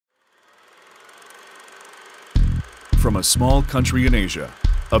From a small country in Asia,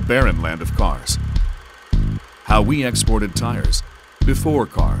 a barren land of cars. How we exported tires before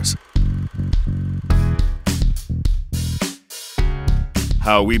cars.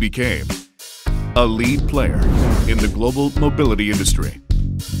 How we became a lead player in the global mobility industry.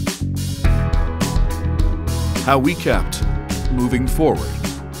 How we kept moving forward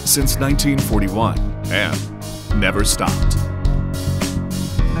since 1941 and never stopped.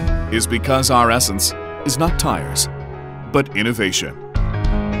 Is because our essence is not tires, but innovation.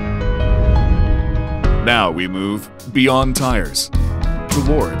 Now we move beyond tires,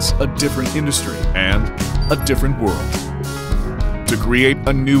 towards a different industry and a different world. To create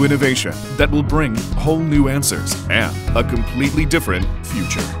a new innovation that will bring whole new answers and a completely different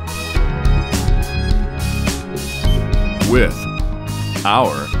future. With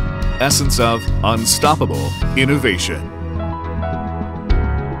our essence of unstoppable innovation.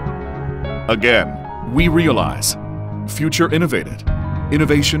 Again, we realize, future innovated,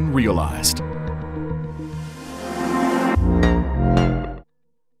 innovation realized.